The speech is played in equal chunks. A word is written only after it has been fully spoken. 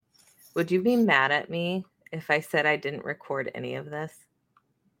Would you be mad at me if I said I didn't record any of this?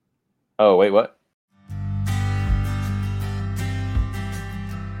 Oh, wait, what?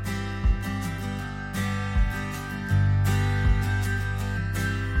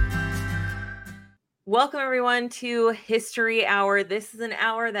 Welcome, everyone, to History Hour. This is an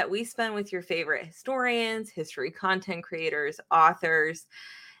hour that we spend with your favorite historians, history content creators, authors,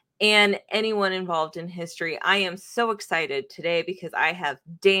 and anyone involved in history. I am so excited today because I have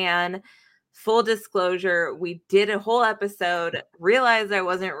Dan. Full disclosure, we did a whole episode, realized I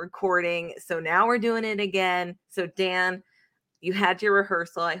wasn't recording, so now we're doing it again. So, Dan, you had your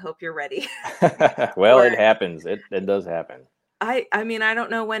rehearsal. I hope you're ready. Well, Or it happens. It does happen. I mean, I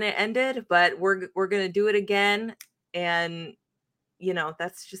don't know when it ended, but we're going to do it again, and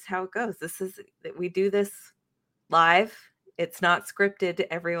that's just how it goes. We do this live. It's not scripted,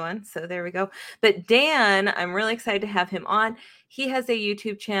 everyone. So there we go. But Dan, I'm really excited to have him on. He has a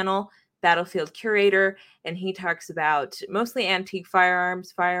YouTube channel, Battlefield Curator, and he talks about mostly antique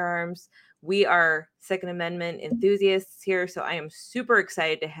firearms. We are Second Amendment enthusiasts here, so I am super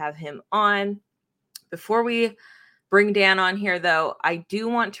excited to have him on. Before we bring Dan on here, though, I do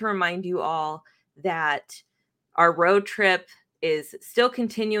want to remind you all that our road trip is still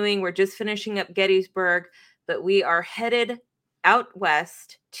continuing. We're just finishing up Gettysburg, but we are headed out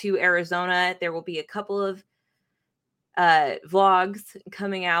west to Arizona. There will be a couple of vlogs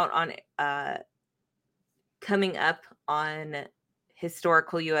coming up on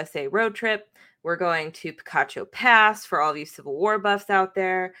Historical USA road trip. We're going to Picacho Pass for all of you Civil War buffs out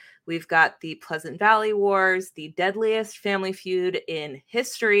there. We've got the Pleasant Valley Wars, the deadliest family feud in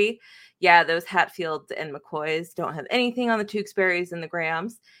history. Yeah, those Hatfields and McCoys don't have anything on the Tewksburys and the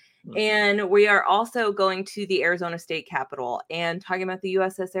Grahams. And we are also going to the Arizona State Capitol and talking about the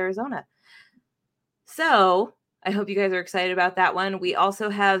USS Arizona. So I hope you guys are excited about that one. We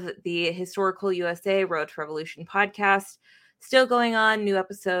also have the Historical USA Road to Revolution podcast still going on. New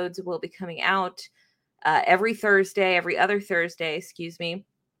episodes will be coming out every other Thursday, excuse me.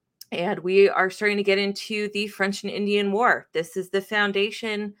 And we are starting to get into the French and Indian War. This is the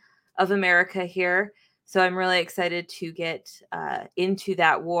foundation of America here. So I'm really excited to get into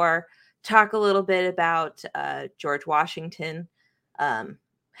that war, talk a little bit about George Washington,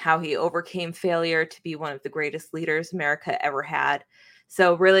 how he overcame failure to be one of the greatest leaders America ever had.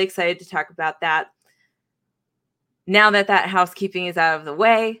 So really excited to talk about that. Now that housekeeping is out of the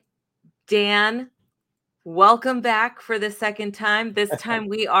way, Dan, welcome back for the second time. This time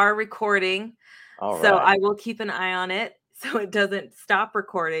we are recording. All So right. I will keep an eye on it so it doesn't stop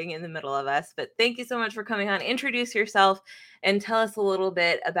recording in the middle of us. But thank you so much for coming on. Introduce yourself and tell us a little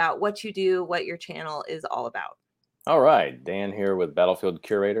bit about what you do, what your channel is all about. All right. Dan here with Battlefield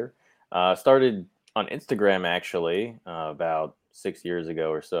Curator. Started on Instagram actually about 6 years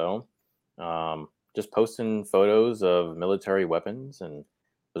ago or so. Just posting photos of military weapons and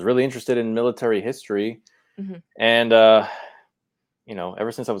was really interested in military history. Mm-hmm. And,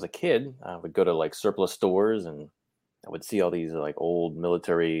 ever since I was a kid, I would go to like surplus stores and I would see all these like old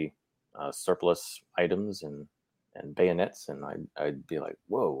military surplus items and bayonets, and I'd be like,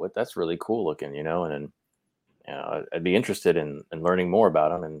 "Whoa, that's really cool looking," and then I'd be interested in learning more about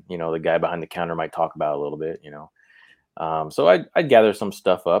them, and the guy behind the counter might talk about it a little bit, so I'd gather some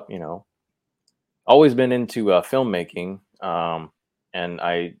stuff up, Always been into filmmaking, and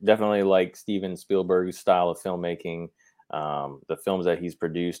I definitely like Steven Spielberg's style of filmmaking. The films that he's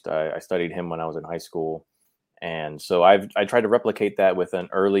produced, I studied him when I was in high school. And so I tried to replicate that with an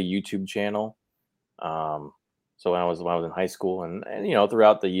early YouTube channel. So when I was in high school, and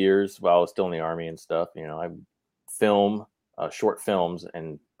throughout the years while I was still in the Army and stuff, I film short films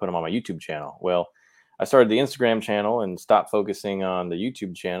and put them on my YouTube channel. Well, I started the Instagram channel and stopped focusing on the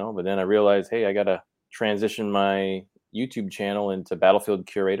YouTube channel, but then I realized, hey, I gotta transition my YouTube channel into Battlefield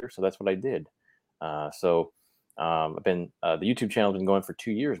Curator, so that's what I did. I've been the YouTube channel has been going for 2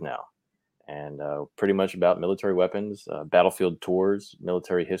 years now, and pretty much about military weapons, battlefield tours,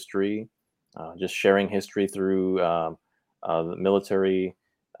 military history, just sharing history through the military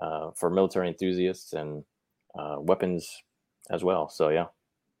for military enthusiasts and weapons as well. So yeah.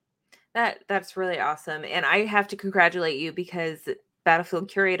 That's really awesome. And I have to congratulate you because Battlefield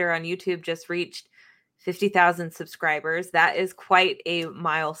Curator on YouTube just reached 50,000 subscribers. That is quite a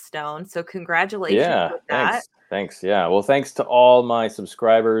milestone. So congratulations Yeah, with that. thanks. Yeah, well, thanks to all my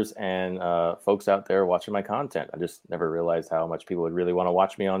subscribers and folks out there watching my content. I just never realized how much people would really want to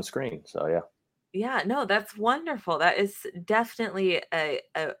watch me on screen. So yeah. Yeah, no, that's wonderful. That is definitely an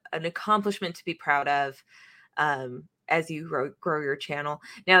accomplishment to be proud of as you grow your channel.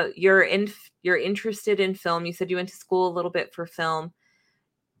 Now, you're interested in film. You said you went to school a little bit for film.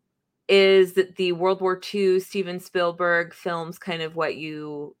 is the World War II Steven Spielberg films kind of what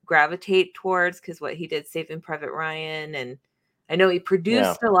you gravitate towards? Because what he did, Saving Private Ryan, and I know he Yeah.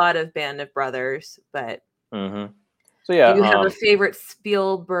 produced a lot of Band of Brothers, but So do yeah, you have a favorite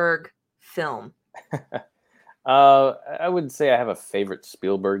Spielberg film? I would say I have a favorite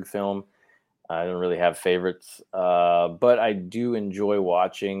Spielberg film. I don't really have favorites, but I do enjoy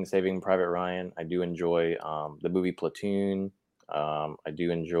watching Saving Private Ryan. I do enjoy the movie Platoon. I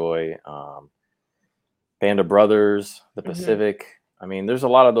do enjoy Band of Brothers, The Hmm. Pacific. I mean, there's a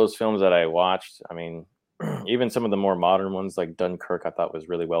lot of those films that I watched. I mean, even some of the more modern ones like Dunkirk, I thought was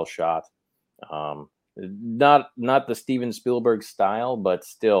really well shot. Not the Steven Spielberg style, but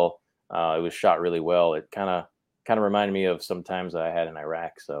still, it was shot really well. It kind of reminded me of some times that I had in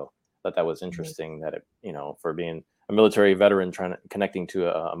Iraq. So I thought that was Hmm. interesting that it, for being a military veteran, trying to connecting to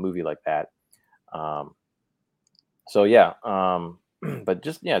a movie like that. Um, so yeah, but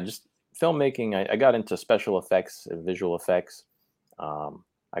just filmmaking. I got into special effects and visual effects.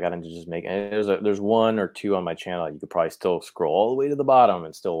 I got into just making. There's one or two on my channel. You could probably still scroll all the way to the bottom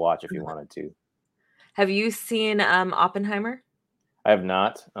and still watch if you wanted to. Have you seen Oppenheimer? I have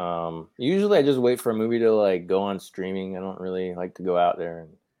not. Usually, I just wait for a movie to like go on streaming. I don't really like to go out there and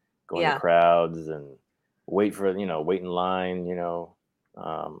go into Yeah, crowds and wait for wait in line.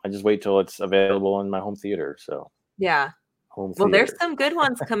 I just wait till it's available in my home theater. So yeah. home Well, there's theater. some good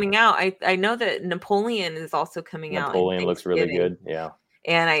ones coming out. I know that Napoleon is also coming out in Napoleon looks really Thanksgiving. good. Yeah.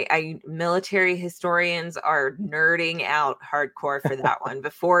 And I military historians are nerding out hardcore for that one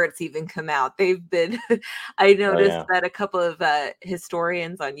before it's even come out. They've been I Oh noticed yeah. that a couple of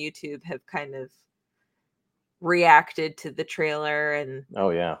historians on YouTube have kind of reacted to the trailer, and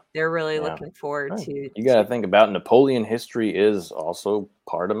Oh yeah. they're really Yeah. looking forward Right. to You got to think about Napoleon history is also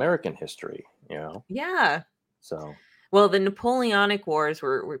part American history. yeah. So. Well, the Napoleonic Wars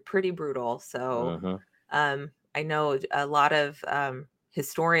were pretty brutal, so Hmm. I know a lot of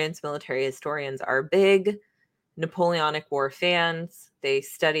historians, military historians, are big Napoleonic War fans. They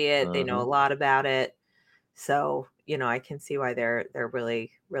study it, they know Hmm. a lot about it. So, I can see why they're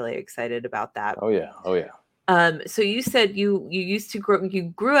really, really excited about that. Oh yeah. Oh yeah. So you said you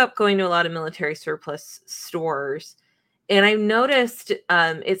grew up going to a lot of military surplus stores. And I noticed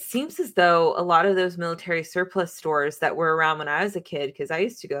it seems as though a lot of those military surplus stores that were around when I was a kid, because I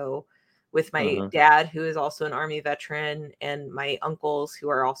used to go with my Hmm. dad, who is also an Army veteran, and my uncles, who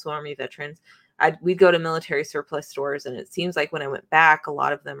are also Army veterans. We'd go to military surplus stores, and it seems like when I went back, a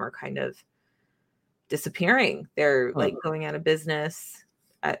lot of them are kind of disappearing. They're like going out of business.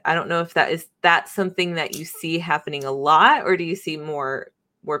 I don't know if that's something that you see happening a lot, or do you see more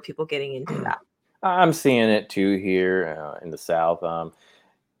people getting into that? I'm seeing it too here in the South,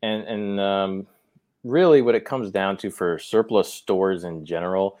 and really, what it comes down to for surplus stores in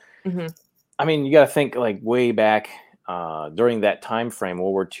general. Hmm. I mean, you got to think like way back during that time frame,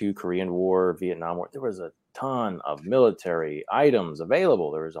 World War II, Korean War, Vietnam War. There was a ton of military items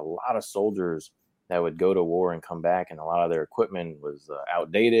available. There was a lot of soldiers that would go to war and come back, and a lot of their equipment was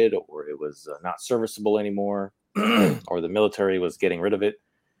outdated, or it was not serviceable anymore, or the military was getting rid of it.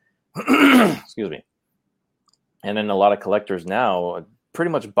 Excuse me. And then a lot of collectors now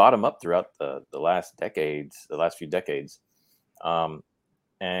pretty much bottom up throughout the last decades, the last few decades. Um,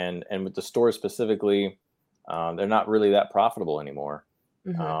 and with the stores specifically, they're not really that profitable anymore.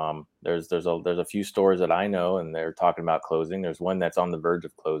 Hmm. There's a few stores that I know, and they're talking about closing. There's one that's on the verge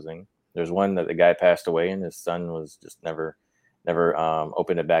of closing. There's one that the guy passed away, and his son was just never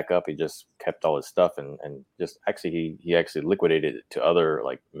opened it back up. He just kept all his stuff, and just actually he actually liquidated it to other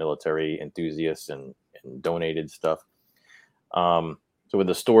like military enthusiasts and donated stuff. So with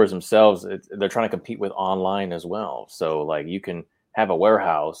the stores themselves, they're trying to compete with online as well. So like you can have a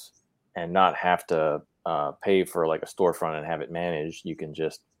warehouse and not have to pay for like a storefront and have it managed. You can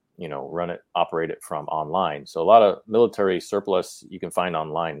just run it, operate it from online. So a lot of military surplus you can find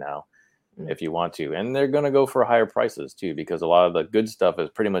online now if you want to, and they're going to go for higher prices too because a lot of the good stuff has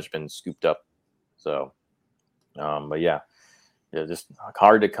pretty much been scooped up. So, but yeah, just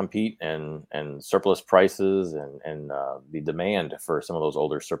hard to compete and surplus prices and the demand for some of those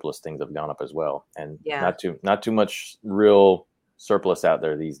older surplus things have gone up as well, and Yeah, not too much real surplus out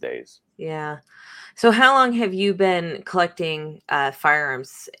there these days. yeah. So how long have you been collecting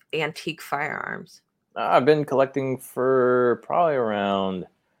firearms, antique firearms? I've been collecting for probably around,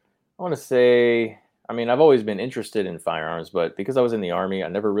 I want to say, I mean, I've always been interested in firearms, but because I was in the army, I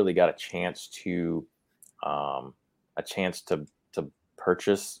never really got um, a chance to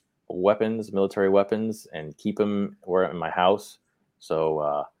purchase weapons, military weapons, and keep them where in my house.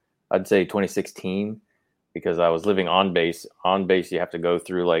 So I'd say 2016. because I was living on base. On base, you have to go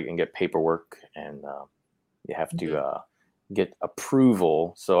through like and get paperwork, and you have to Mhm. get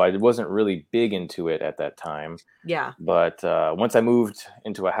approval. So I wasn't really big into it at that time. Yeah. But once I moved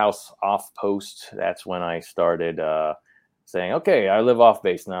into a house off post, that's when I started saying, okay, I live off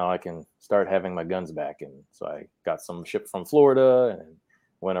base now. I can start having my guns back. And so I got some shipped from Florida and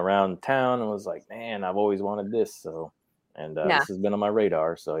went around town and was like, man, I've always wanted this. So, and Yeah. this has been on my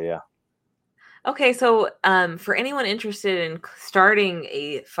radar. So, yeah. Okay, so for anyone interested in starting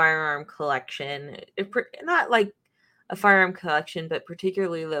a firearm collection, not like a firearm collection, but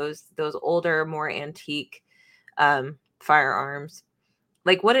particularly those older, more antique firearms,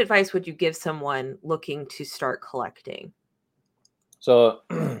 like what advice would you give someone looking to start collecting? So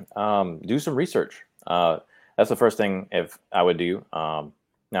do some research. That's the first thing if I would do.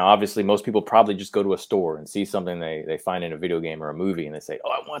 Now, obviously, most people probably just go to a store and see something they find in a video game or a movie, and they say, "Oh,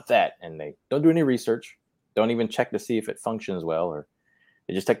 I want that," and they don't do any research, don't even check to see if it functions well, or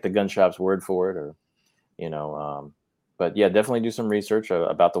they just take the gun shop's word for it, or you know. But yeah, definitely do some research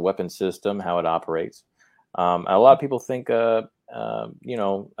about the weapon system, how it operates. A lot of people think, an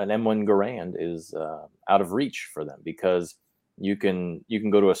M1 Garand is out of reach for them because you can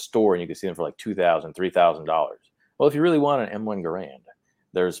go to a store and you can see them for like $2,000, $3,000. Well, if you really want an M1 Garand,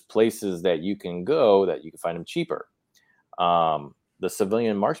 there's places that you can go that you can find them cheaper. The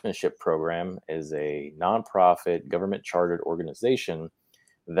Civilian Marksmanship Program is a nonprofit government chartered organization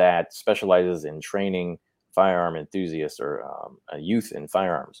that specializes in training firearm enthusiasts or youth in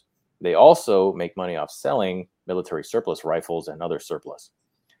firearms. They also make money off selling military surplus rifles and other surplus.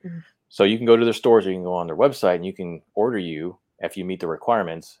 Mhm. So you can go to their stores, or you can go on their website, and you can order you, if you meet the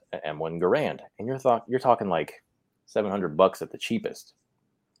requirements, an M1 Garand, and you're talking like $700 at the cheapest.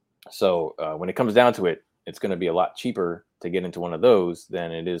 So when it comes down to it, it's going to be a lot cheaper to get into one of those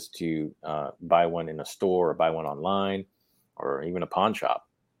than it is to buy one in a store or buy one online or even a pawn shop.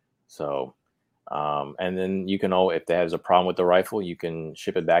 So, and then you can if there's a problem with the rifle, you can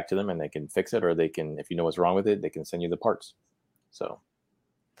ship it back to them and they can fix it, or they can, if you know what's wrong with it, they can send you the parts. So,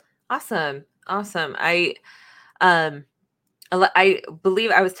 Awesome. Awesome. Um I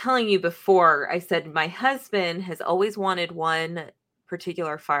believe I was telling you before, I said my husband has always wanted one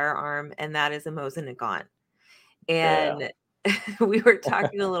particular firearm, and that is a Mosin Nagant. yeah, And we were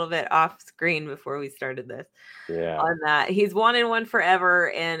talking a little bit off screen before we started this yeah. on that. He's wanted one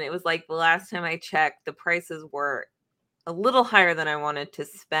forever, and it was like the last time I checked, the prices were a little higher than I wanted to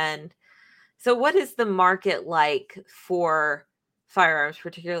spend. So, what is the market like for firearms,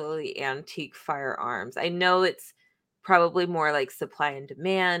 particularly antique firearms? I know it's probably more like supply and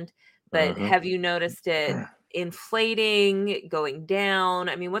demand, but Hmm. have you noticed it inflating, going down?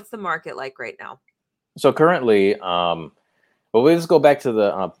 I mean, what's the market like right now? So currently, well, let's go back to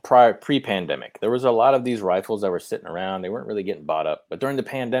the pre-pandemic. There was a lot of these rifles that were sitting around. They weren't really getting bought up. But during the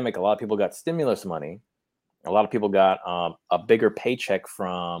pandemic, a lot of people got stimulus money. A lot of people got a bigger paycheck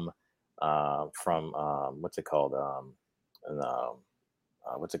from what's it called? And,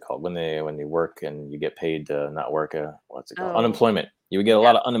 what's it called when they work and you get paid to not work? What's it called? Oh, Unemployment. You would get a yeah.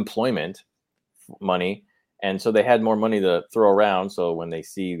 lot of unemployment money, and so they had more money to throw around. So when they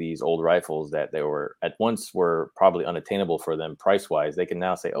see these old rifles that they were at once were probably unattainable for them price wise, they can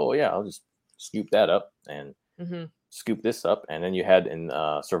now say, "Oh yeah, I'll just scoop that up and Hmm. scoop this up." And then you had in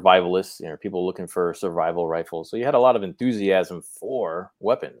survivalists, people looking for survival rifles. So you had a lot of enthusiasm for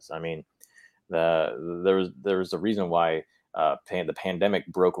weapons. I mean, there was a reason why the pandemic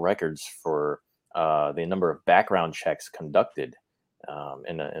broke records for the number of background checks conducted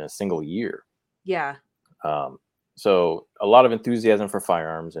in a single year. Yeah. Um, so a lot of enthusiasm for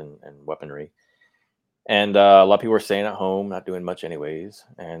firearms and weaponry. And a lot of people were staying at home, not doing much anyways.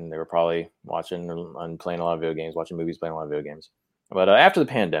 And they were probably watching and playing a lot of video games, watching movies, playing a lot of video games. But after the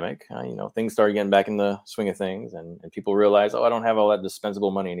pandemic, things started getting back in the swing of things, and people realized, oh, I don't have all that dispensable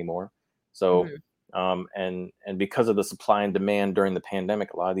money anymore. So, Hmm. and because of the supply and demand during the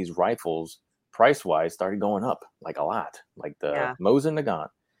pandemic, a lot of these rifles, price wise, started going up like a lot, like the Yeah. Mosin Nagant.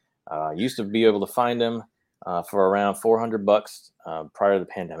 Used to be able to find them for around $400 prior to the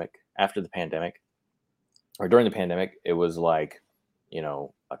pandemic. After the pandemic, or during the pandemic, it was like,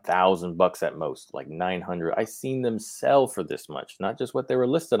 $1,000 at most, like 900. I seen them sell for this much, not just what they were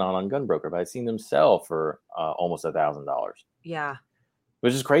listed on Gunbroker, but I seen them sell for almost $1,000, Yeah.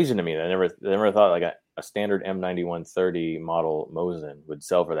 which is crazy to me. I never thought like a standard M9130 model Mosin would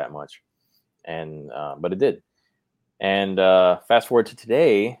sell for that much, and but it did. And fast forward to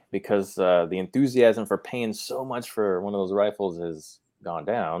today, because the enthusiasm for paying so much for one of those rifles has gone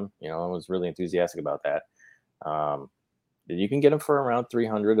down. I was really enthusiastic about that. Um, You can get them for around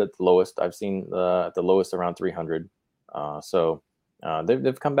 300 at the lowest. I've seen the lowest around 300.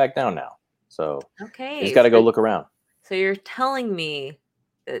 They've come back down now. So you just Okay, got to go look around. so you're telling me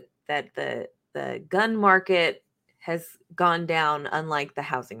that the gun market has gone down, unlike the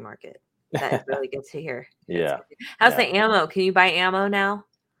housing market. That is really good to hear. It's Yeah, good how's the yeah. ammo? Can you buy ammo now?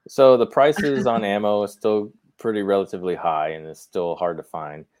 So the prices on ammo is still pretty relatively high, and it's still hard to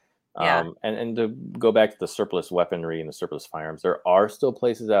find. Yeah, And to go back to the surplus weaponry and the surplus firearms, there are still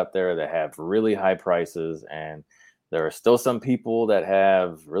places out there that have really high prices, and there are still some people that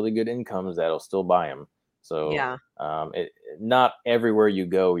have really good incomes that'll still buy them. So yeah, not everywhere you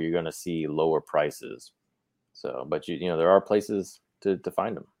go, you're going to see lower prices. So, but there are places to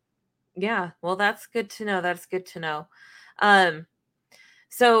find them. yeah. Well, that's good to know. That's good to know. Um,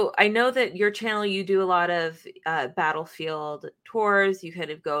 So I know that your channel, you do a lot of battlefield tours. You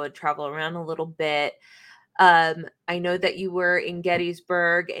kind of go and travel around a little bit. I know that you were in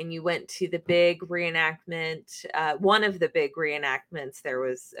Gettysburg and you went to the big reenactment, one of the big reenactments. There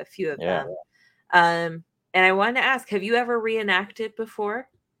was a few of Yeah. them. And I wanted to ask, have you ever reenacted before?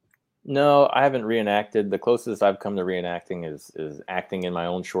 No, I haven't reenacted. The closest I've come to reenacting is acting in my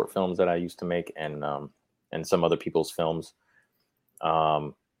own short films that I used to make, and some other people's films.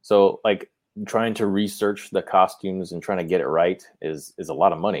 So like trying to research the costumes and trying to get it right is a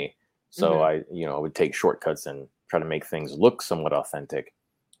lot of money. So Hmm. I would take shortcuts and try to make things look somewhat authentic.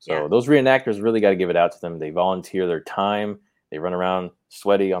 Yeah. So those reenactors really got to give it out to them. They volunteer their time. They run around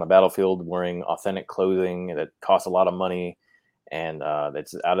sweaty on a battlefield wearing authentic clothing that costs a lot of money, and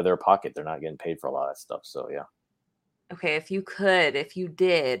that's out of their pocket. They're not getting paid for a lot of that stuff. So yeah. Okay. If you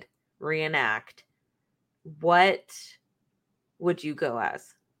did reenact, what would you go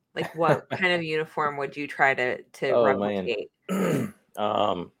as? Like, what kind of uniform would you try to Oh man. replicate?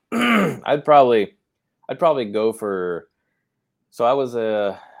 I'd probably go for. So I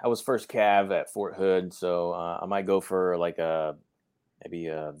was first Cav at Fort Hood, so I might go for like maybe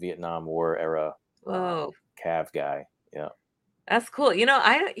a Vietnam War era Whoa, Cav guy. Yeah, that's cool. You know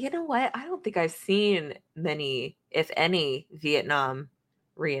what? I don't think I've seen many, if any, Vietnam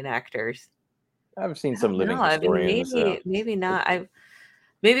reenactors. I've seen I some don't know. living I mean, historians. maybe not.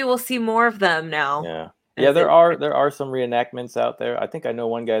 Maybe we'll see more of them now Yeah, yeah. as There it. are there are some reenactments out there. I think I know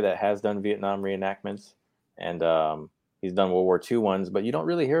one guy that has done Vietnam reenactments, and he's done World War II ones, but you don't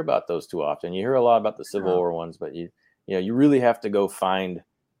really hear about those too often. You hear a lot about the Civil Oh, War ones, but you really have to go find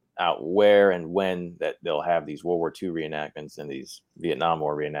out where and when that they'll have these World War II reenactments and these Vietnam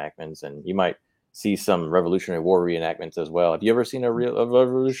War reenactments, and you might see some Revolutionary War reenactments as well. Have you ever seen a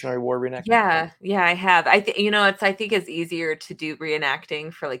Revolutionary War reenactment? yeah, yeah, I have. I think it's easier to do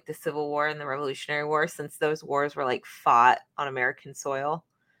reenacting for like the Civil War and the Revolutionary War since those wars were like fought on American soil.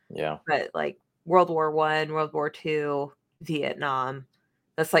 Yeah, But like World War I, World War II, Vietnam,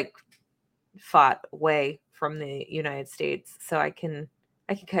 that's like fought away from the United States. So I can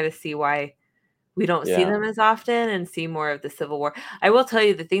kind of see why we don't see yeah. them as often and see more of the Civil War. I will tell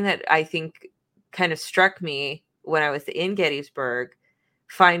you the thing that I think kind of struck me when I was in Gettysburg,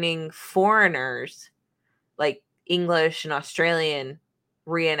 finding foreigners like English and Australian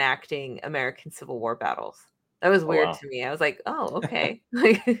reenacting American Civil War battles. That was Oh weird wow. to me. I was like, "Oh, okay."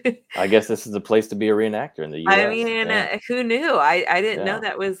 I guess this is the place to be a reenactor in the I U.S. mean, Yeah, who knew? I didn't know yeah,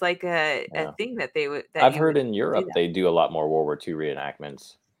 that was like a yeah. thing that I've you heard would in do Europe that. they do a lot more World War II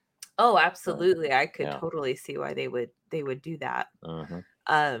reenactments. Oh, So, absolutely. I could yeah. totally see why they would do that. Hmm.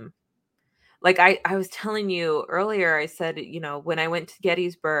 Um, like I was telling you earlier, I said, when I went to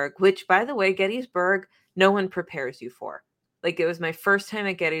Gettysburg, which by the way, Gettysburg, no one prepares you for. Like it was my first time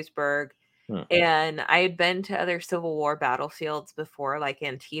at Gettysburg, Hmm. and I had been to other Civil War battlefields before, like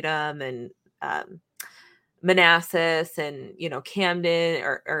Antietam and um, Manassas and Camden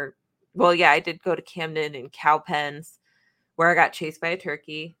or well, yeah, I did go to Camden and Cowpens where I got chased by a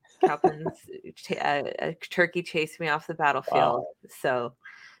turkey. Cowpens, a turkey chased me off the battlefield, Wow. so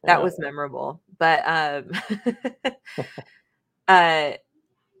that Yeah. was memorable. But uh,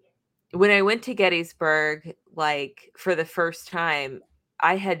 when I went to Gettysburg, like for the first time,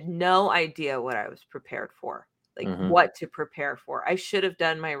 I had no idea what I was prepared for, like Hmm. what to prepare for. I should have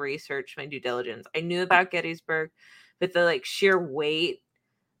done my research, my due diligence. I knew about Gettysburg, but the like sheer weight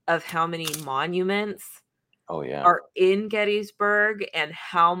of how many monuments Oh yeah. are in Gettysburg and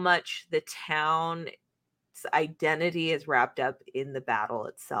how much the town's identity is wrapped up in the battle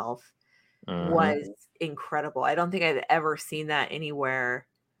itself Hmm. was incredible. I don't think I've ever seen that anywhere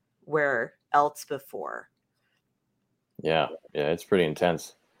where else before. Yeah. Yeah. It's pretty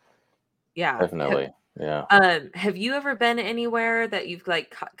intense. Yeah. Definitely. Yeah. Have you ever been anywhere that you've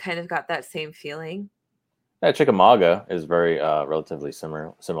like kind of got that same feeling? Yeah, Chickamauga is very relatively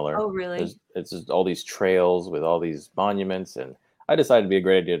similar. Oh, really? It's just all these trails with all these monuments, and I decided it'd be a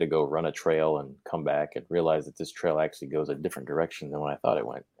great idea to go run a trail and come back and realize that this trail actually goes a different direction than when I thought it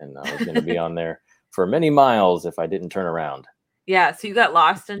went, and I was going to be on there for many miles if I didn't turn around. Yeah, so you got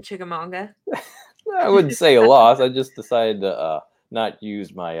lost in Chickamauga? I wouldn't say a loss. I just decided to not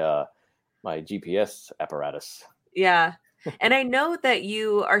use my GPS apparatus. Yeah. And I know that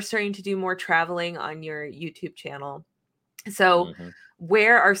you are starting to do more traveling on your YouTube channel. So, Hmm.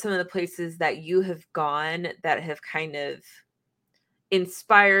 where are some of the places that you have gone that have kind of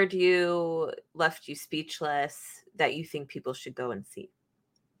inspired you, left you speechless, that you think people should go and see?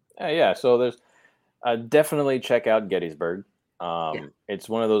 Yeah, so there's definitely check out Gettysburg. Yeah. It's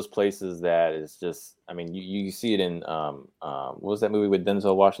one of those places that is just, I mean, you see it in, what was that movie with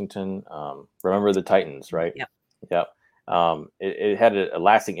Denzel Washington? Remember the Titans, right? Yeah. Yep. It had a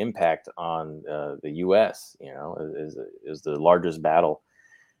lasting impact on the U.S., is the largest battle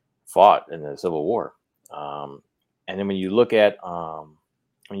fought in the Civil War. And then when you look at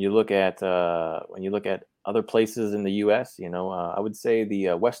other places in the U.S., I would say the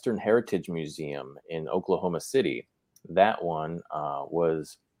Western Heritage Museum in Oklahoma City. That one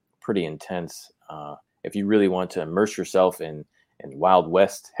was pretty intense. If you really want to immerse yourself in Wild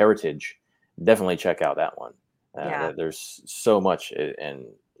West heritage, definitely check out that one. Yeah. There's so much, and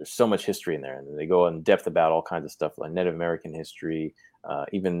there's so much history in there, and they go in depth about all kinds of stuff like Native American history,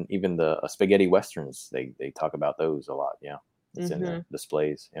 even the spaghetti westerns. They talk about those a lot. Yeah, it's in the Hmm.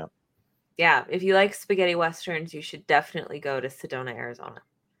 displays. Yeah. Yeah. If you like spaghetti westerns, you should definitely go to Sedona, Arizona,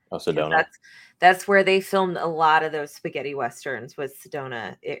 Oh, because Sedona. that's where they filmed a lot of those spaghetti westerns, was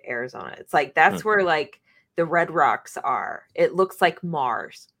Sedona, Arizona. It's like Hmm. that's where like the Red Rocks are. It looks like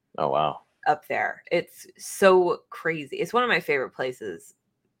Mars Oh, wow. up there. It's so crazy. It's one of my favorite places.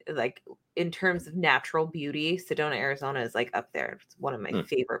 Like in terms of natural beauty, Sedona, Arizona is like up there. It's one of my Hmm.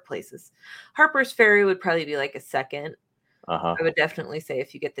 favorite places. Harper's Ferry would probably be like a second. Uh huh. I would definitely say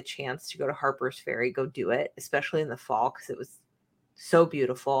if you get the chance to go to Harper's Ferry, go do it, especially in the fall because it was so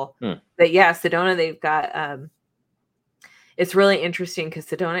beautiful. Hmm. But yeah, Sedona, they've got it's really interesting because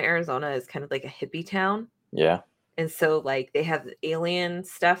Sedona, Arizona is kind of like a hippie town. Yeah. And so like they have alien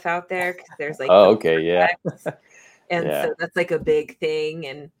stuff out there because there's like the Oh, okay. Yeah. vortex. And Yeah. so that's like a big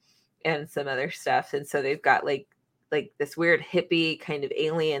thing, and some other stuff. And so they've got like this weird hippie kind of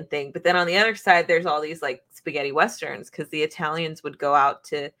alien thing. But then on the other side, there's all these like spaghetti westerns because the Italians would go out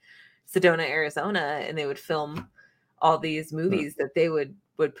to Sedona, Arizona, and they would film all these Hmm. movies that they would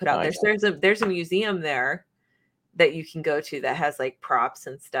put out there. So Nice. there's a museum there that you can go to that has like props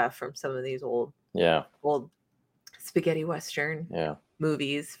and stuff from some of these Yeah. old spaghetti western Yeah.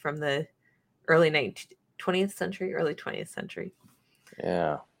 movies from the early 20th century, early 20th century.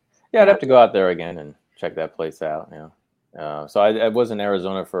 Yeah. Yeah. I'd Yeah. have to go out there again and check that place out. Yeah. So I was in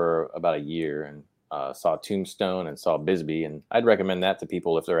Arizona for about a year and saw Tombstone and saw Bisbee, and I'd recommend that to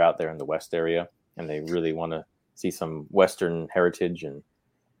people if they're out there in the West area and they really want to see some Western heritage and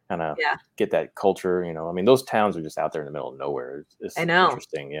kind of Yeah. get that culture. I mean, those towns are just out there in the middle of nowhere. It's I know.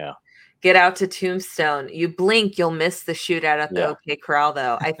 interesting. Yeah. Get out to Tombstone. You blink, you'll miss the shootout at the Yeah. OK Corral,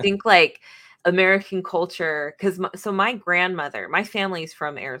 though. I think like American culture, because so my grandmother, my family's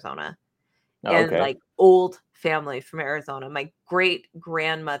from Arizona, Oh, and okay. like old family from Arizona. My great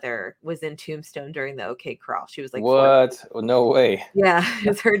grandmother was in Tombstone during the OK Corral. She was like 40. What? Oh, no way. Yeah,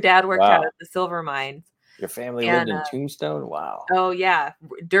 because her dad worked out Wow. at the silver mines. Your family lived And in Tombstone? Wow. oh yeah,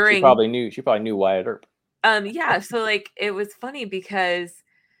 She during probably knew. She probably knew Wyatt Earp. yeah, so like it was funny because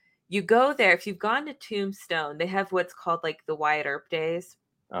you go there, if you've gone to Tombstone, they have what's called like the Wyatt Earp days.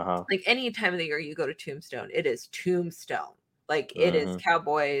 Uh huh. Like any time of the year you go to Tombstone, it is Tombstone. Like it is Mm-hmm.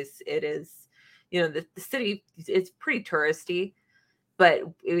 cowboys, it is, the city, it's pretty touristy. But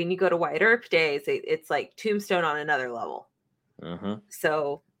when you go to Wyatt Earp days, it's like Tombstone on another level. Mm-hmm.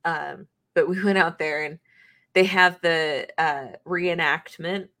 So, but we went out there and they have the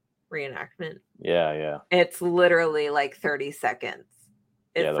reenactment. Yeah. Yeah. It's literally like 30 seconds.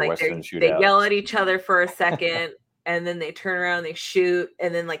 Yeah. It's The like Western they shootout. yell at each other for a second and then they turn around, they shoot,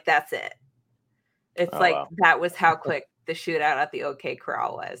 and then like that's it. It's Oh, like wow. that was how quick the shootout at the OK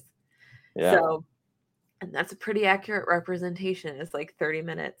Corral was. Yeah. So, and that's a pretty accurate representation. It's like 30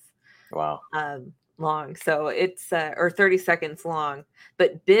 minutes Wow. long. So it's or 30 seconds long.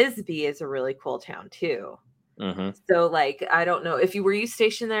 But Bisbee is a really cool town too. Mm-hmm. So like I don't know if you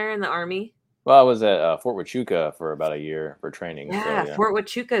stationed there in the army. Well, I was at Fort Huachuca for about a year for training. So Yeah, yeah. Fort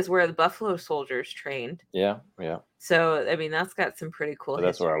Huachuca is where the Buffalo Soldiers trained. Yeah. Yeah. So I mean that's got some pretty cool So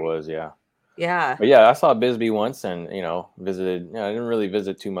that's where I history. was. Yeah. Yeah. But yeah, I saw Bisbee once, and visited. I didn't really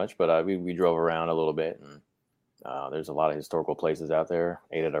visit too much, but we drove around a little bit, and There's a lot of historical places out there.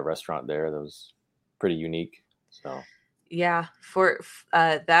 Ate at a restaurant there that was pretty unique. So, Yeah, for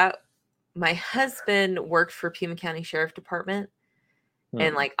that, my husband worked for Pima County Sheriff Department, hmm.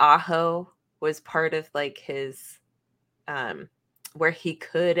 and like Ajo was part of like his where he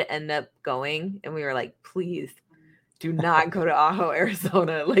could end up going, and we were like, please do not go to Ajo,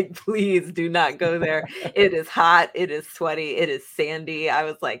 Arizona. Like, please do not go there. It is hot, it is sweaty, it is sandy. I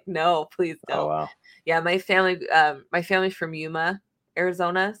was like, no, please Oh don't. wow. Yeah, my family's from Yuma,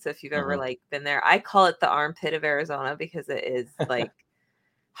 Arizona. So if you've ever Hmm. like been there, I call it the armpit of Arizona because it is like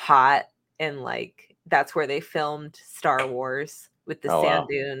hot, and like that's where they filmed Star Wars with the Oh sand wow.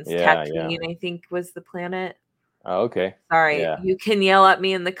 dunes. Yeah, yeah. Tatooine, I think, was the planet. Oh, okay. Sorry, Yeah. you can yell at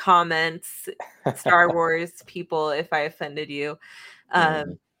me in the comments, Star Wars people, if I offended you. Hmm.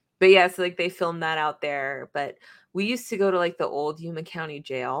 Um, but yeah, so like they filmed that out there. But we used to go to like the old Yuma County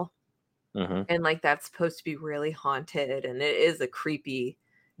Jail, Hmm. and like that's supposed to be really haunted, and it is a creepy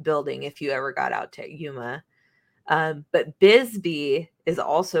building if you ever got out to Yuma. But Bisbee is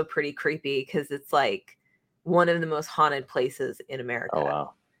also pretty creepy because it's like one of the most haunted places in Oh America.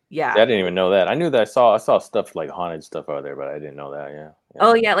 wow. Yeah, Yeah. I didn't even know that. I knew that I saw stuff like haunted stuff out there, but I didn't know that. Yeah. Yeah.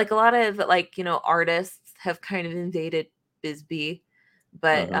 Oh yeah, like a lot of like, artists have kind of invaded Bisbee.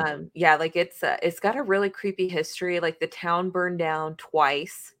 But Hmm. yeah, like it's got a really creepy history. Like the town burned down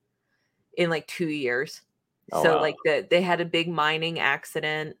twice in like 2 years. Oh So wow. like they had a big mining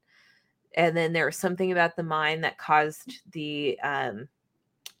accident, and then there was something about the mine that caused the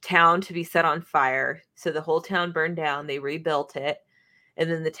town to be set on fire. So the whole town burned down, they rebuilt it, and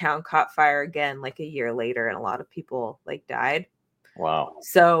then the town caught fire again like a year later, and a lot of people like died. Wow.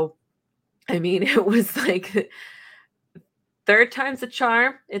 So I mean, it was like third time's a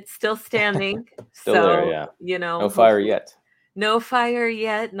charm. It's still standing. Still there. So, Yeah. No fire hopefully yet. no fire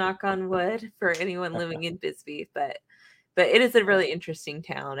yet, knock on wood for anyone living in Bisbee, but it is a Yeah. really interesting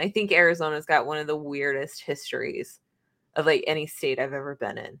town. I think Arizona's got one of the weirdest histories of like any state I've ever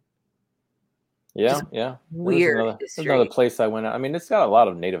been in. Yeah. Just Yeah. weird There's another history. place I went out. I mean, it's got a lot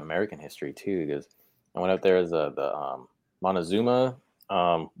of Native American history too, because I went out there as the Montezuma,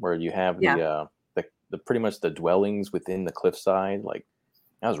 where you have Yeah. the pretty much the dwellings within the cliffside. Like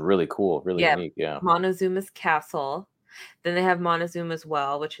that was really cool, really Yeah. unique. Yeah. Montezuma's Castle. Then they have Montezuma's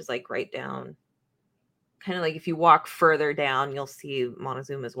Well, which is like right down, kind of like if you walk further down, you'll see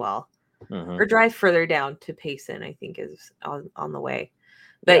Montezuma's Well. Hmm. Or drive further down to Payson, I think is on the way.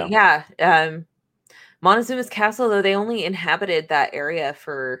 But Yeah. yeah, Montezuma's Castle, though, they only inhabited that area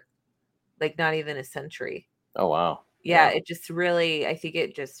for like not even a century. Oh wow. Yeah, Yeah. it just really, I think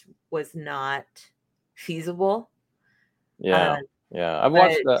it just was not feasible. Uh, Yeah. Yeah.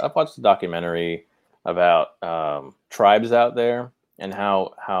 but I've watched the documentary about tribes out there and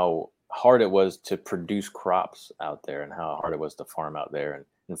how hard it was to produce crops out there and how hard it was to farm out there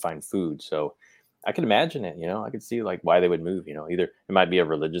and find food. So I can imagine it. I could see like why they would move. Either it might be a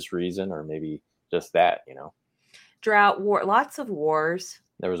religious reason or maybe just that. drought, war, lots of wars.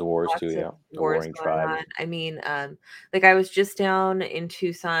 There was wars too. Lots of Yeah, the wars warring going tribes. on. I mean, like I was just down in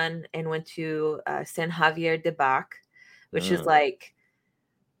Tucson and went to San Javier de Bac, which is Mm. like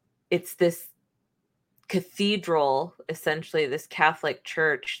it's this cathedral, essentially this Catholic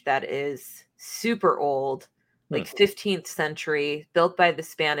church that is super old, Hmm. like 15th century, built by the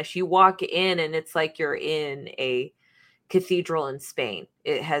Spanish. You walk in and it's like you're in a cathedral in Spain.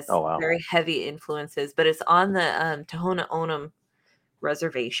 It has Oh wow. very heavy influences, but it's on the Tohono O'odham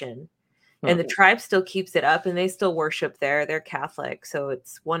reservation. Hmm. And the tribe still keeps it up and they still worship there. They're Catholic. So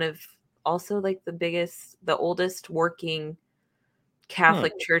it's one of also like the oldest working Hmm.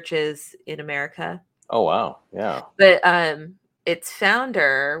 Catholic churches in America. Oh wow. Yeah. But its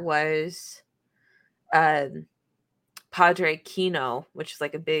founder was um, Padre Kino, which is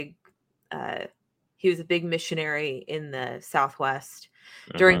like a big uh, he was a big missionary in the Southwest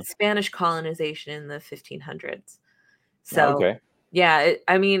during Hmm. Spanish colonization in the 1500s. So, Okay. yeah,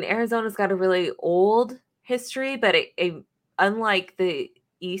 I mean, Arizona's got a really old history, but unlike the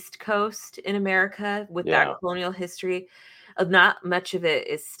East Coast in America with that Yeah. colonial history, not much of it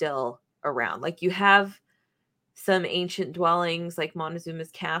is still around. Like you have some ancient dwellings like Montezuma's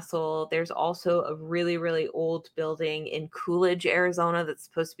Castle. There's also a really, really old building in Coolidge, Arizona, that's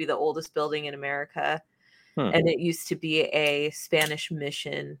supposed to be the oldest building in America. Hmm. And it used to be a Spanish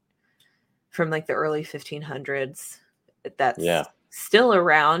mission from like the early 1500s. That's Yeah. still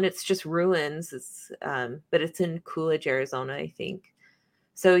around. It's just ruins. But it's in Coolidge, Arizona, I think.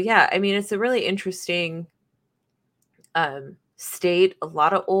 So yeah, I mean, it's a really interesting state. A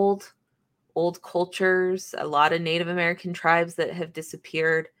lot of old cultures, a lot of Native American tribes that have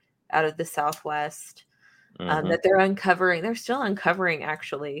disappeared out of the Southwest. Mm-hmm. that they're uncovering. They're still uncovering,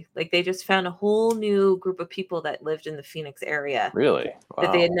 actually. Like, they just found a whole new group of people that lived in the Phoenix area Really?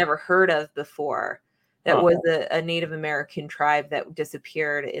 that they Wow. had never heard of before. That Huh. was a Native American tribe that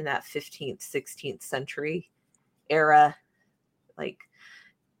disappeared in that 15th, 16th century era.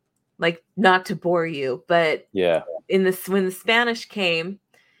 Like not to bore you, but Yeah. in this when the Spanish came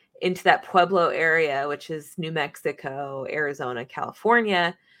into that Pueblo area, which is New Mexico, Arizona,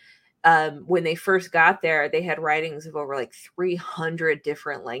 California, when they first got there, they had writings of over like 300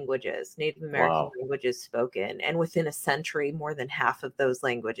 different languages, Native American Wow. languages spoken. And within a century, more than half of those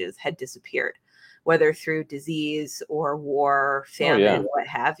languages had disappeared, whether through disease or war, Oh yeah. famine, what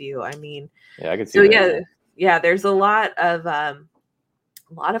have you. I mean, Yeah, I could see so that. yeah, Yeah. yeah, there's a lot of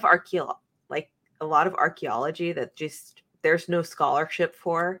like a lot of archaeology that just there's no scholarship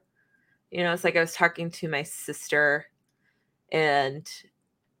for. It's like I was talking to my sister, and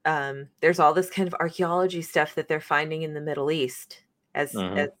there's all this kind of archaeology stuff that they're finding in the Middle East as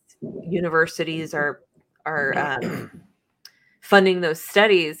Mm-hmm. universities are funding those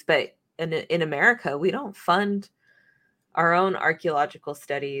studies, but in America we don't fund our own archaeological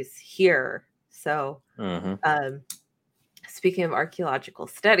studies here. So, Mm-hmm. um, speaking of archaeological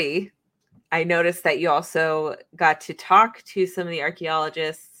study, I noticed that you also got to talk to some of the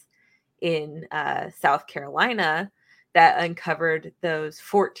archaeologists in South Carolina that uncovered those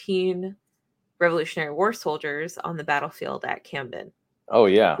 14 Revolutionary War soldiers on the battlefield at Camden. Oh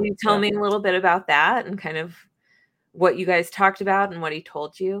yeah. Can you tell Yeah. me a little bit about that and kind of what you guys talked about and what he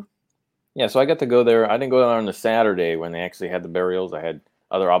told you? Yeah. So I got to go there. I didn't go there on the Saturday when they actually had the burials. I had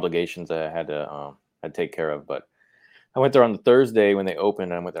other obligations that I had to take care of. But I went there on the Thursday when they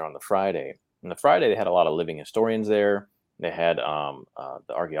opened. And I went there on the Friday. And the Friday they had a lot of living historians there. They had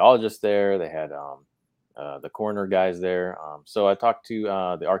the archaeologists there. They had the coroner guys there. So I talked to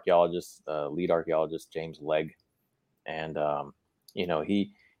the archaeologist, lead archaeologist James Legg, and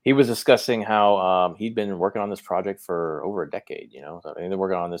he was discussing how he'd been working on this project for over a decade. So they've been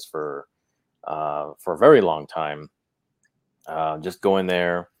working on this for a very long time. Just going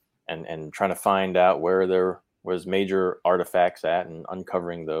there and trying to find out where there was major artifacts at and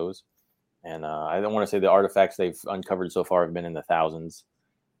uncovering those. And I don't want to say the artifacts they've uncovered so far have been in the thousands,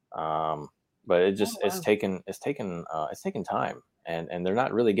 but it Oh, just wow. it's taken time, and they're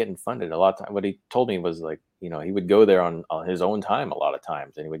not really getting funded a lot of time. What he told me was like he would go there on his own time a lot of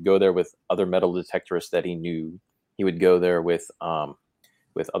times, and he would go there with other metal detectorists that he knew. He would go there with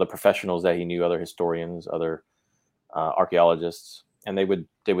other professionals that he knew, other historians, other archaeologists, and they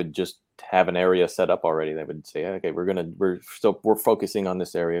would just have an area set up already. They would say, okay, we're focusing on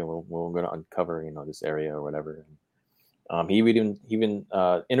this area. We're going to uncover this area or whatever. He would even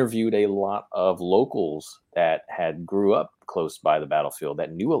interviewed a lot of locals that had grew up close by the battlefield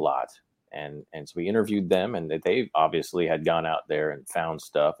that knew a lot, and so we interviewed them, and they obviously had gone out there and found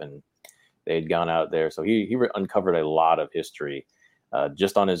stuff, and they had gone out there. So he uncovered a lot of history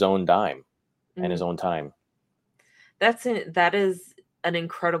just on his own dime and his Mm. own time. That is an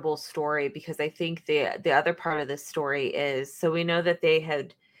incredible story, because I think the other part of this story is, so we know that they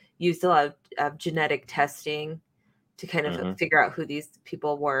had used a lot of genetic testing to kind of Hmm. figure out who these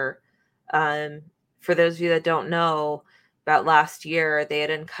people were. Um, for those of you that don't know, about last year they had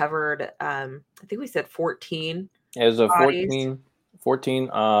uncovered, I think we said 14 It was a bodies. 14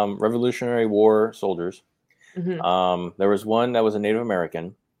 Revolutionary War soldiers. Hmm. There was one that was a Native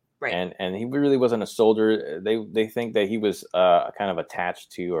American, Right. and he really wasn't a soldier. They think that he was kind of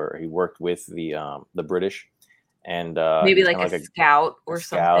attached to, or he worked with the British, and he Maybe was like kind a of like scout a or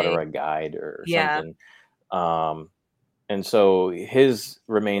scout or something. a guide or Yeah. something. Um, and so his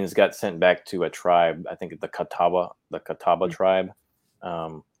remains got sent back to a tribe. I think the Catawba Mm. tribe,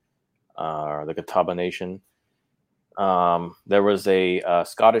 um, or the Catawba Nation. There was a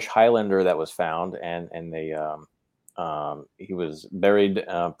Scottish Highlander that was found, and he was buried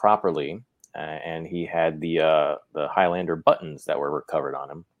properly, and he had the Highlander buttons that were recovered on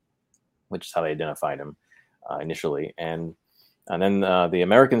him, which is how they identified him initially. And then the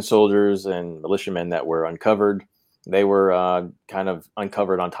American soldiers and militiamen that were uncovered, they were kind of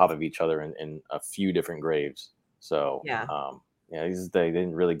uncovered on top of each other in a few different graves. So Yeah. they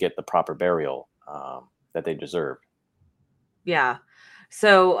didn't really get the proper burial that they deserved. Yeah.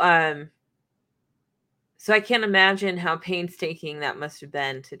 So, so I can't imagine how painstaking that must have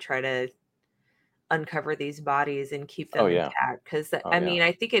been to try to uncover these bodies and keep Oh them yeah, intact. Because oh I yeah. mean,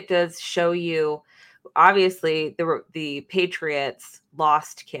 I think it does show you. Obviously, the Patriots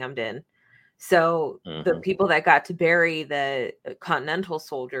lost Camden, so the Hmm. people that got to bury the Continental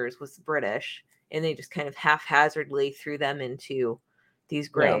soldiers was the British, and they just kind of haphazardly threw them into these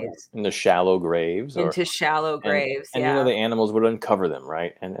Yeah, graves in the shallow graves, into shallow and graves. and you know Yeah. the animals would uncover them,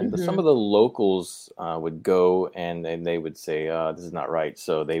 right? And some Hmm. of the locals would go and they would say this is not right,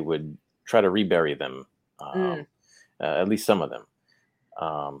 so they would try to rebury them, Mm, at least some of them.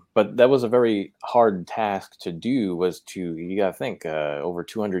 But that was a very hard task to do. Was to you got to think over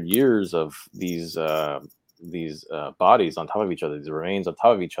 200 years of these bodies on top of each other, these remains on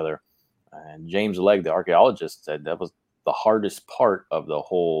top of each other. And James Legg, the archaeologist, said that was the hardest part of the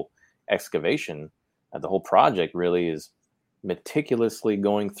whole excavation. The whole project really is meticulously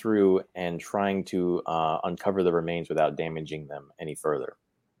going through and trying to uncover the remains without damaging them any further.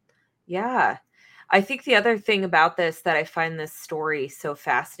 yeah. I think the other thing about this that I find this story so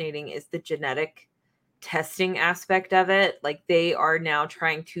fascinating is the genetic testing aspect of it. Like they are now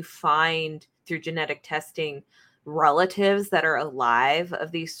trying to find through genetic testing relatives that are alive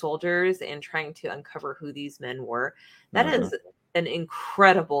of these soldiers and trying to uncover who these men were. That Hmm. is an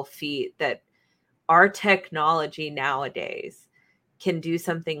incredible feat that our technology nowadays can do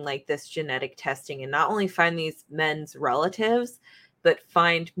something like this genetic testing and not only find these men's relatives, but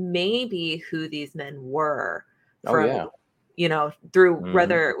find maybe who these men were Oh from, yeah. through Hmm.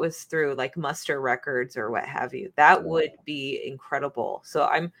 whether it was through like muster records or what have you. That Yeah. would be incredible. So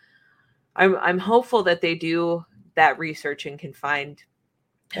I'm hopeful that they do that research and can find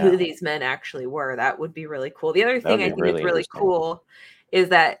who Yeah. these men actually were. That would be really cool. The other That thing would I be think is really really interesting. cool is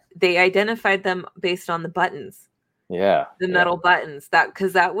that they identified them based on the buttons, Yeah. the Yeah. metal buttons. That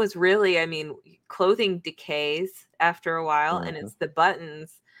because that was really, I mean, clothing decays after a while, and Hmm. it's the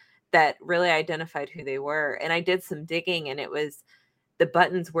buttons that really identified who they were. And I did some digging, and it was the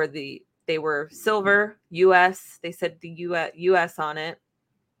buttons were they were silver US. They said the US on it,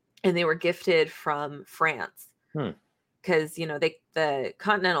 and they were gifted from France Hmm. because the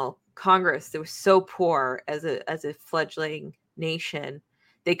Continental Congress, they were so poor as a fledgling nation,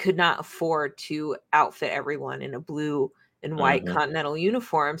 they could not afford to outfit everyone in a blue and white Hmm. Continental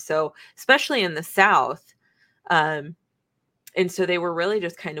uniform. So especially in the South, um, and so they were really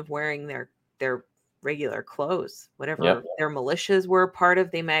just kind of wearing their regular clothes, whatever Yep. their militias were a part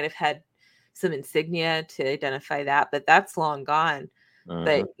of. They might have had some insignia to identify that, but that's long gone. Hmm.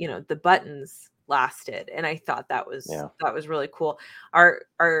 But the buttons lasted, and I thought Yeah. that was really cool. Our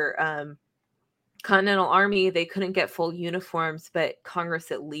Continental Army, they couldn't get full uniforms, but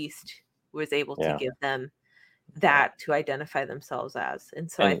Congress at least was able to Yeah. give them Yeah. that to identify themselves as, and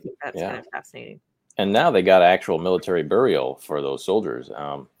so I And think that's kind yeah. of fascinating. And now they got actual military burial for those soldiers.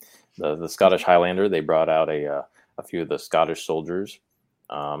 The Scottish Highlander, they brought out a few of the Scottish soldiers,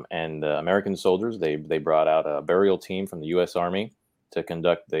 and the American soldiers. They brought out a burial team from the U.S. Army to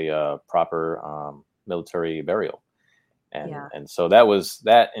conduct the proper military burial. And Yeah. and so that was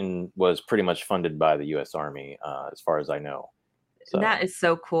pretty much funded by the U.S. Army, as far as I know. And So that is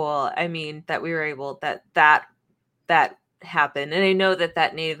so cool. I mean, that we were able that happened. And I know that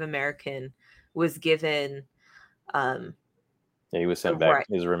that Native American was given um yeah, he was the sent back. right.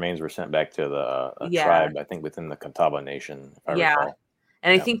 His remains were sent back to the a Yeah. tribe, I think, within the Catawba Nation, if I Yeah. recall.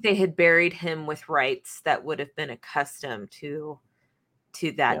 And I Yeah, think they had buried him with rites that would have been accustomed to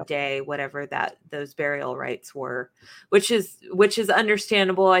yeah, that day, whatever that those burial rites were, which is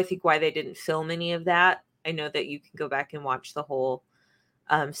understandable. I think why they didn't film any of that. I know that you can go back and watch the whole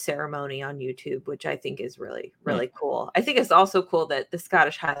ceremony on YouTube, which I think is really, hmm, really cool. I think it's also cool that the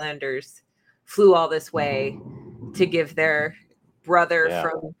Scottish Highlanders flew all this way to give their brother yeah,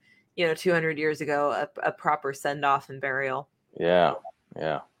 from 200 years ago a proper send off and burial. yeah,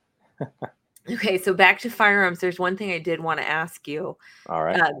 yeah. Okay, so back to firearms. There's one thing I did want to ask you. All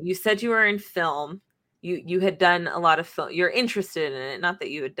right. You said you were in film. You had done a lot of film. You're interested in it. Not that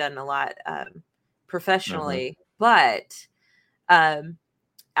you had done a lot Hmm. professionally, but um,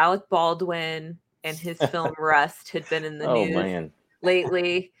 Alec Baldwin and his film Rust had been in the Oh news man.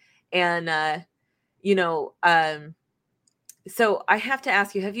 lately, and you know, um, so I have to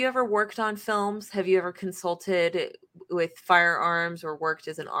ask you: have you ever worked on films? Have you ever consulted with firearms or worked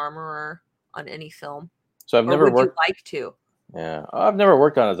as an armorer on any film, So I've or never would you worked. like to? Yeah, I've never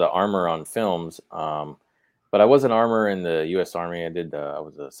worked on as an armor on films. But I was an armor in the U.S. Army. I did. I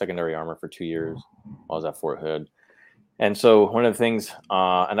was a secondary armor for 2 years. I was at Fort Hood. And so one of the things,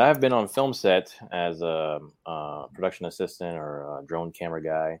 and I've been on film set as a, production assistant or a drone camera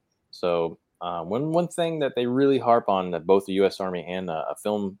guy. So one thing that they really harp on, that both the U.S. Army and a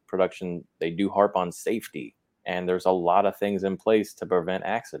film production, they do harp on safety, and there's a lot of things in place to prevent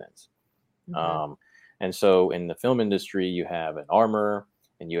accidents. Mhm. Um, and so in the film industry, you have an armor,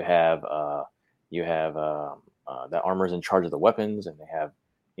 and you have that armor is in charge of the weapons, and they have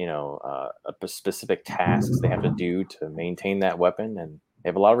specific tasks they have to do to maintain that weapon, and they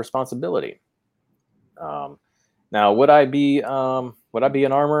have a lot of responsibility. Um, Now, would I be an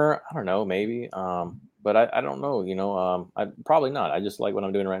armor? I don't know, maybe. But I don't know. I probably not. I just like what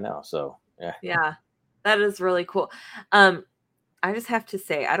I'm doing right now. So yeah, Yeah, that is really cool. I just have to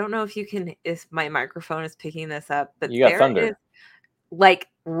say, I don't know if my microphone is picking this up, but you got there is thunder. like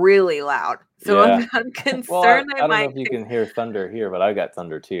really loud. So Yeah. I'm Well, I, concerned I I don't know might if you pick. can hear thunder here, but I got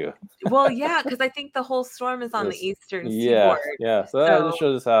thunder too. Well, yeah, because I think the whole storm is on the This, eastern yeah, seaboard. yeah. So that just So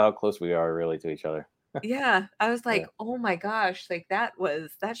shows us how close we are really to each other. yeah, I was Yeah, like, oh my gosh, like that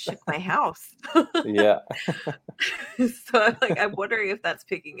shook my house. yeah. So I'm like, I'm wondering if that's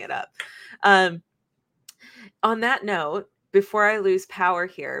picking it up. Um, on that note, before I lose power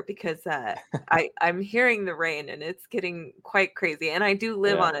here, because I'm hearing the rain and it's getting quite crazy, and I do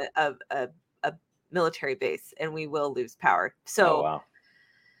live Yeah. on a military base, and we will lose power. Oh So wow.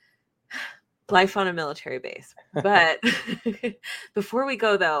 life on a military base. But before we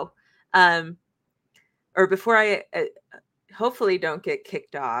go though, um, or before I hopefully don't get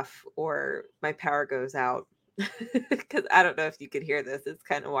kicked off or my power goes out, because I don't know if you could hear this. It's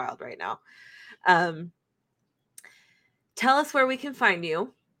kind of wild right now. Um, tell us where we can find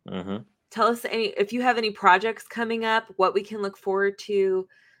you. Hmm. Tell us if you have any projects coming up, what we can look forward to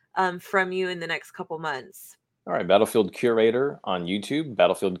from you in the next couple months. All right, Battlefield Curator on YouTube,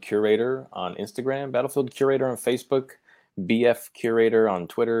 Battlefield Curator on Instagram, Battlefield Curator on Facebook, BF Curator on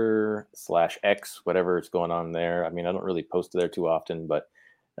Twitter /X, whatever is going on there. I mean, I don't really post there too often, but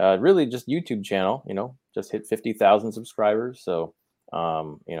really just YouTube channel. Just hit 50,000 subscribers. So,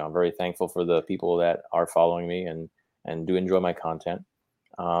 I'm very thankful for the people that are following me and do enjoy my content.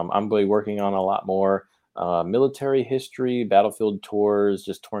 I'm going to be working on a lot more military history, battlefield tours,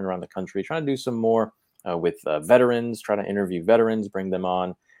 just touring around the country, trying to do some more with veterans, try to interview veterans, bring them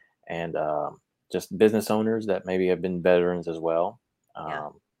on, and just business owners that maybe have been veterans as well. Yeah.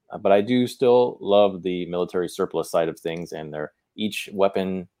 But I do still love the military surplus side of things, and each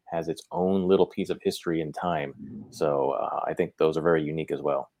weapon has its own little piece of history and time. So I think those are very unique as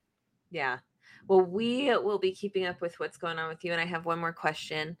well. Yeah. Well, we will be keeping up with what's going on with you. And I have one more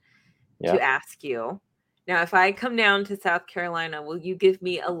question to Yeah. ask you. Now, if I come down to South Carolina, will you give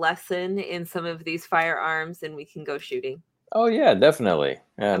me a lesson in some of these firearms and we can go shooting? Oh yeah, definitely.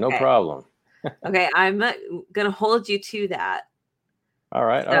 Yeah, no Okay. problem. Okay. I'm going to hold you to that. All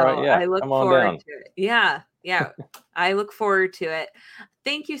right. All right. So Yeah. I look Come on forward down. to it. Yeah. Yeah. I look forward to it.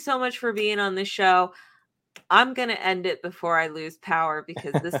 Thank you so much for being on the show. I'm going to end it before I lose power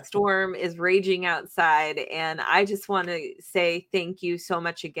because this storm is raging outside. And I just want to say thank you so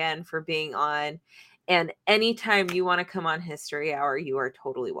much again for being on. And anytime you want to come on History Hour, you are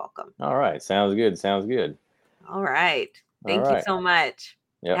totally welcome. All right. Sounds good. Sounds good. All right. All Thank you right. so much.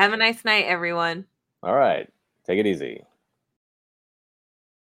 Yep. Have a nice night, everyone. All right. Take it easy.